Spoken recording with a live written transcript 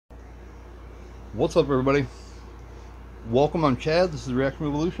What's up, everybody? Welcome, I'm Chad. This is Reaction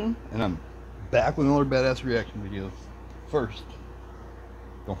Revolution, and I'm back with another badass reaction video. First,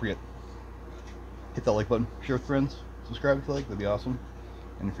 don't forget, hit that like button, share with friends, subscribe if you like, that'd be awesome.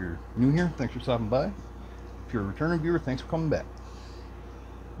 And if you're new here, thanks for stopping by. If you're a returning viewer, thanks for coming back.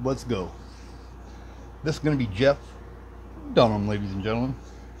 Let's go. This is going to be Jeff Dunham, ladies and gentlemen,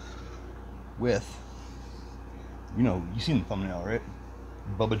 with, you seen the thumbnail, right?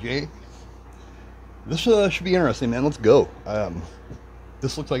 Bubba J. This should be interesting, man. Let's go.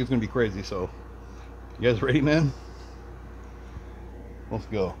 This looks like it's gonna be crazy. So, you guys ready, man? Let's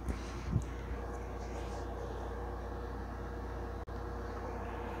go.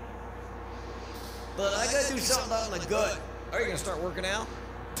 But I gotta do something about my gut. Are you gonna start working out?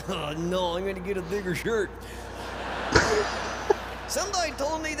 Oh no, I'm gonna get a bigger shirt. Somebody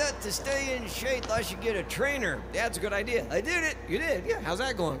told me that to stay in shape, I should get a trainer. That's a good idea. I did it. You did? Yeah. How's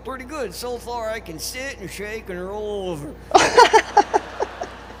that going? Pretty good. So far, I can sit and shake and roll over.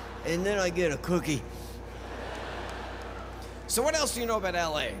 And then I get a cookie. So what else do you know about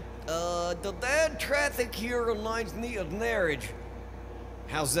LA? The bad traffic here reminds me of marriage.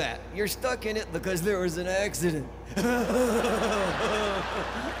 How's that? You're stuck in it because there was an accident.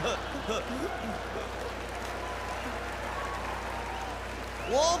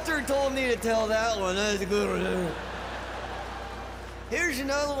 Walter told me to tell that one. That's a good one. Here's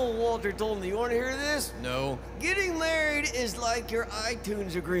another one Walter told me. You want to hear this? No. Getting married is like your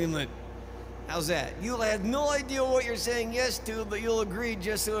iTunes agreement. How's that? You'll have no idea what you're saying yes to, but you'll agree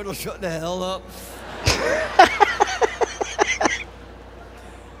just so it'll shut the hell up.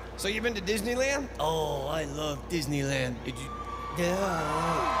 So you've been to Disneyland? Oh, I love Disneyland. Did you?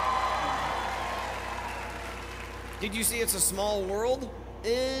 Yeah. Did you see It's a Small World?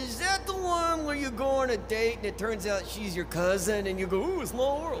 Is that the one where you go on a date and it turns out she's your cousin and you go, ooh,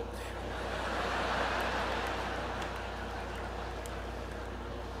 small world?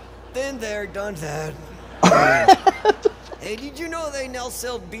 Been there, done that. Hey, did you know they now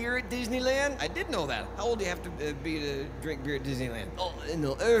sell beer at Disneyland? I did know that. How old do you have to be to drink beer at Disneyland? Oh,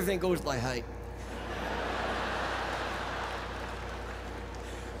 no, everything goes by height.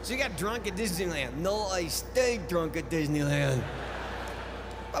 So you got drunk at Disneyland? No, I stayed drunk at Disneyland.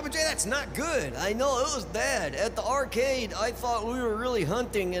 Bubba J, that's not good. I know, it was bad. At the arcade, I thought we were really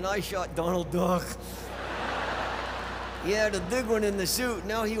hunting and I shot Donald Duck. Yeah, the big one in the suit.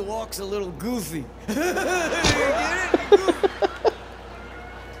 Now he walks a little goofy. You get it? Goofy.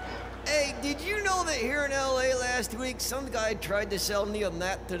 Hey, did you know that here in LA last week, some guy tried to sell me a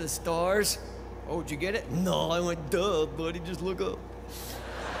map to the stars? Oh, did you get it? No, I went, duh, buddy, just look up.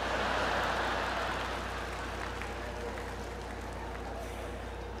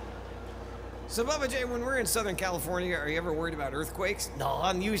 So, Bubba J, when we're in Southern California, are you ever worried about earthquakes? No,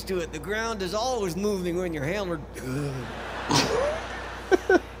 I'm used to it. The ground is always moving when you're hammered.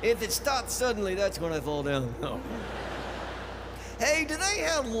 If it stops suddenly, that's when I fall down. No. Hey, do they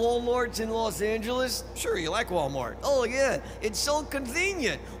have Walmarts in Los Angeles? Sure, you like Walmart. Oh, yeah, it's so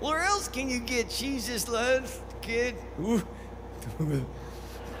convenient. Where else can you get Jesus Life, kid?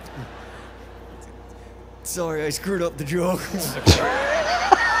 Sorry, I screwed up the joke.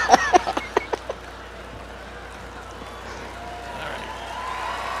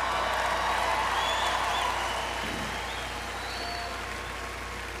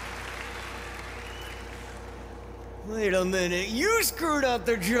 Wait a minute, you screwed up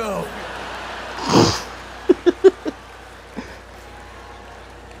the joke.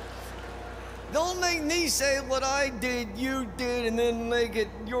 Don't make me say what I did, you did, and then make it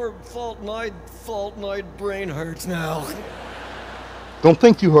your fault and my brain hurts now. Don't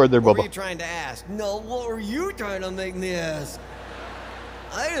think too hard there, What were Bubba. you trying to ask? No, what were you trying to make me ask?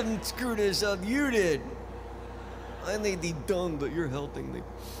 I didn't screw this up, you did. I may be dumb, but you're helping me.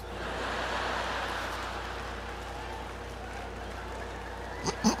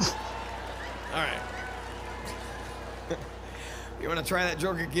 All right. You want to try that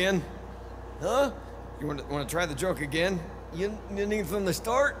joke again? Huh? You want to try the joke again? You need from the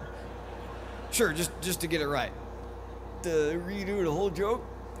start? Sure, just to get it right. To redo the whole joke?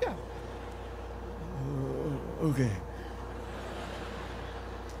 Yeah. Okay.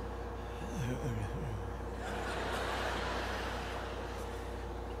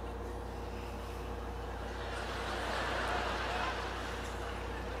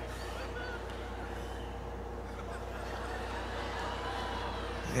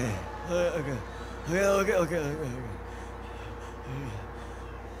 Okay.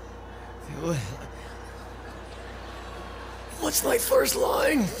 What's my first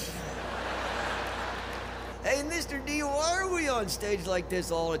line? Hey, Mr. D, why are we on stage like this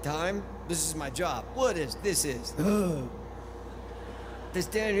all the time? This is my job. What is this is? To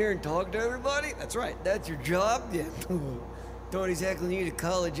stand here and talk to everybody? That's right, that's your job? Yeah. Don't exactly need a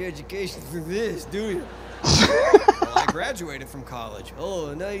college education for this, do you? Well, I graduated from college. Oh,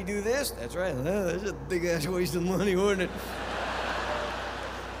 and now you do this? That's right. That's a big-ass waste of money, wasn't it?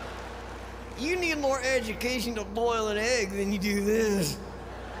 You need more education to boil an egg than you do this.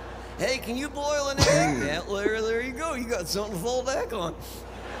 Hey, can you boil an egg? Yeah, there you go. You got something to fall back on.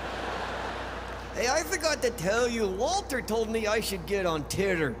 Hey, I forgot to tell you, Walter told me I should get on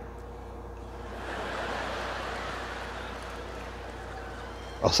Titter.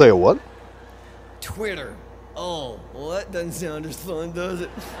 I'll say a what? Twitter. Oh, well, that doesn't sound as fun, does it?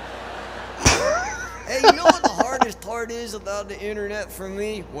 Hey, you know what the hardest part is about the internet for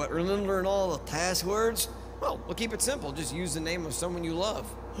me? What, remembering all the passwords? Well, we'll keep it simple. Just use the name of someone you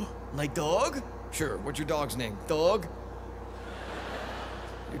love. My dog? Sure, what's your dog's name? Dog?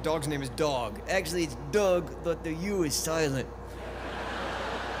 Your dog's name is Dog. Actually, it's Doug, but the U is silent.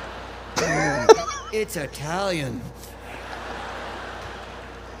 It's Italian.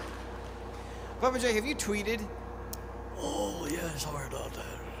 Bubba J, have you tweeted? Oh, yeah, sorry about that.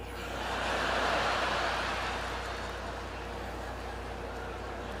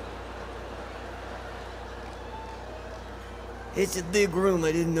 It's a big room,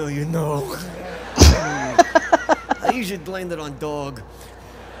 I didn't know you'd know. I usually blame it on Dog.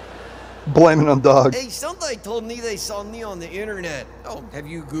 Blame it on Dog. Hey, somebody told me they saw me on the internet. Oh, have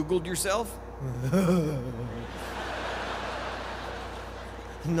you Googled yourself?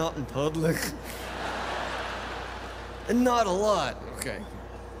 Not in public. Not a lot. Okay.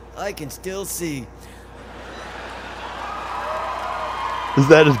 I can still see. Is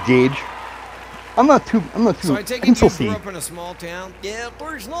that his gauge? I'm not too. So I take can it you still grew see. up in a small town? Yeah,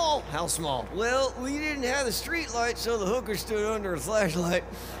 pretty small. How small? Well, we didn't have the street light, so the hooker stood under a flashlight.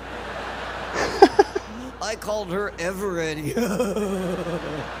 I called her Eveready.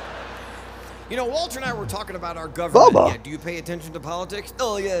 You know, Walter and I were talking about our government. Bubba. Yeah, do you pay attention to politics?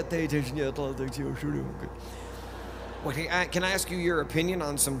 Oh, yeah, pay attention to politics. Yeah, sure do. Okay. Well, can I ask you your opinion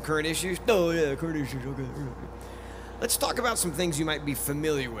on some current issues? Oh, yeah, current issues. Okay. Let's talk about some things you might be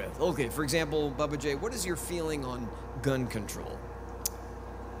familiar with. Okay, for example, Bubba J, what is your feeling on gun control?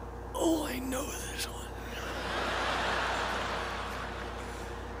 Oh, I know this one.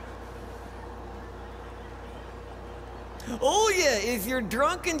 Oh, yeah, if you're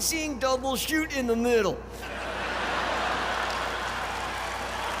drunk and seeing double, shoot in the middle.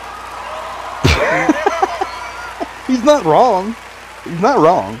 He's not wrong. He's not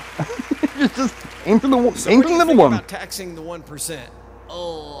wrong. just aim for the one. So Aim for the middle one. About taxing the 1%?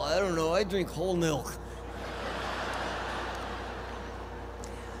 Oh, I don't know. I drink whole milk.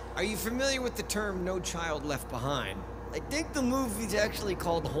 Are you familiar with the term "No Child Left Behind"? I think the movie's actually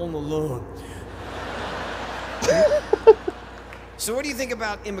called Home Alone. So what do you think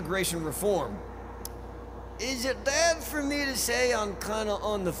about immigration reform? Is it bad for me to say I'm kind of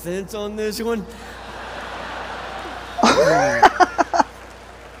on the fence on this one? All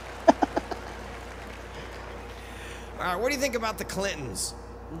right, what do you think about the Clintons?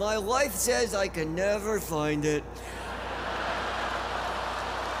 My wife says I can never find it.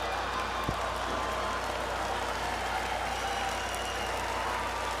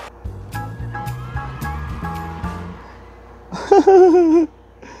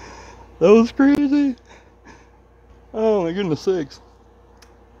 That was crazy. Oh my goodness sakes.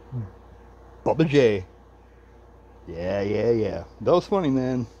 Bubba J. Yeah. That was funny,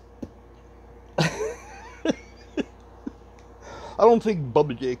 man. I don't think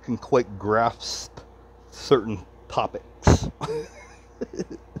Bubba J can quite grasp certain topics.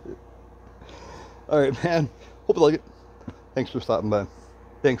 Alright, man. Hope you like it. Thanks for stopping by.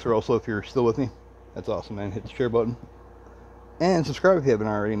 Thanks for also, if you're still with me. That's awesome, man. Hit the share button. And subscribe if you haven't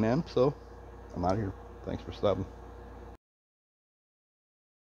already, man. So, I'm out of here. Thanks for stopping.